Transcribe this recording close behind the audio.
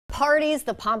parties,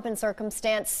 the pomp and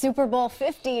circumstance. Super Bowl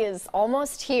 50 is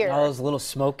almost here. All those little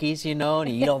smokies, you know,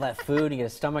 and you eat all that food, you get a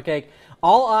stomachache.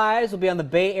 All eyes will be on the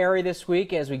Bay Area this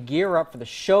week as we gear up for the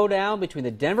showdown between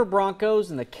the Denver Broncos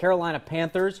and the Carolina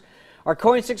Panthers. Our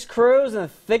Coin 6 crew is in the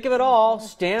thick of it all.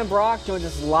 Stan Brock joins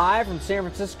us live from San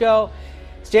Francisco.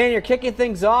 Stan, you're kicking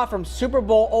things off from Super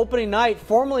Bowl opening night,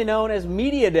 formerly known as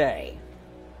Media Day.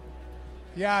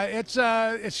 Yeah,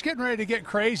 it's getting ready to get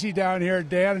crazy down here,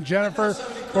 Dan and Jennifer.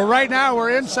 Well, right now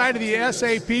we're inside of the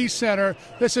SAP Center.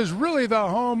 This is really the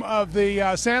home of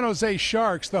the San Jose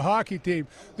Sharks, the hockey team.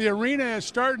 The arena is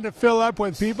starting to fill up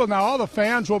with people. Now all the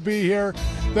fans will be here.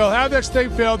 They'll have this thing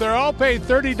filled. They're all paid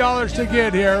 $30 to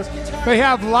get here. They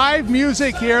have live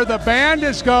music here. The band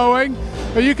is going.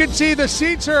 But you can see the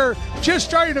seats are just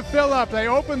starting to fill up. They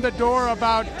opened the door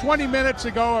about 20 minutes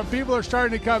ago and people are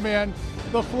starting to come in.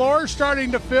 The floor is starting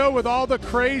to fill with all the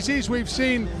crazies. We've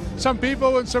seen some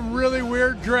people in some really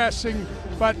weird dressing,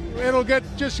 but it'll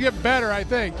just get better, I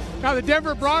think. Now the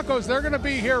Denver Broncos, they're going to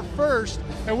be here first,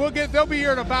 and they'll be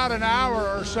here in about an hour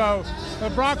or so. The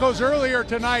Broncos earlier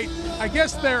tonight, I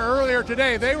guess they're earlier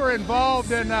today, they were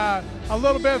involved in a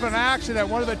little bit of an accident,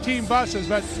 one of the team buses,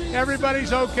 but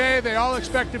everybody's okay. They all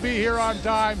expect to be here on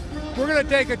time. We're going to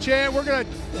take a chance. We're going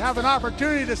to have an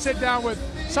opportunity to sit down with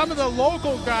some of the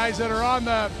local guys that are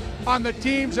on the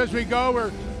teams as we go.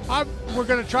 We're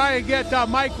going to try and get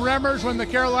Mike Remmers when the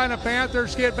Carolina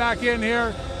Panthers get back in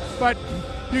here. But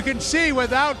you can see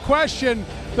without question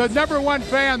the number one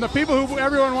fan, the people who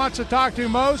everyone wants to talk to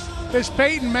most, is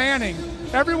Peyton Manning.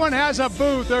 Everyone has a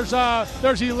booth. There's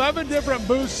 11 different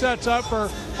booths sets up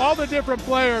for all the different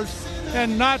players.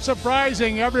 And not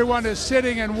surprising, everyone is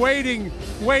sitting and waiting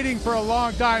for a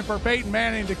long time for Peyton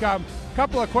Manning to come.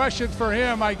 Couple of questions for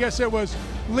him. I guess it was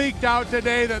leaked out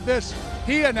today that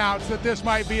he announced that this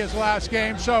might be his last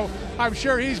game, so I'm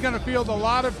sure he's going to field a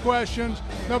lot of questions.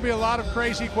 There'll be a lot of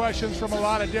crazy questions from a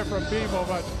lot of different people.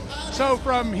 But so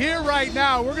from here right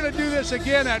now, we're going to do this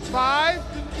again at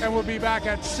 5, and we'll be back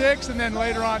at 6, and then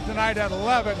later on tonight at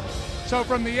 11. So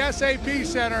from the SAP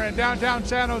Center in downtown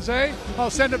San Jose, I'll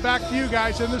send it back to you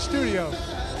guys in the studio.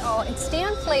 Oh, and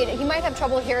Stan played, he might have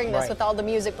trouble hearing this with all the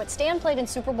music, but Stan played in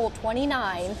Super Bowl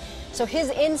 29, so his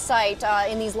insight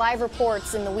in these live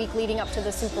reports in the week leading up to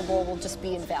the Super Bowl will just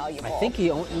be invaluable. I think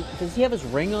does he have his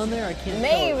ring on there? I can't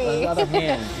Maybe. tell. On the other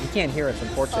hand, you can't hear us,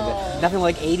 unfortunately. But nothing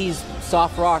like 80s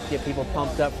soft rock to get people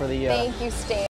pumped up for the... Thank you, Stan.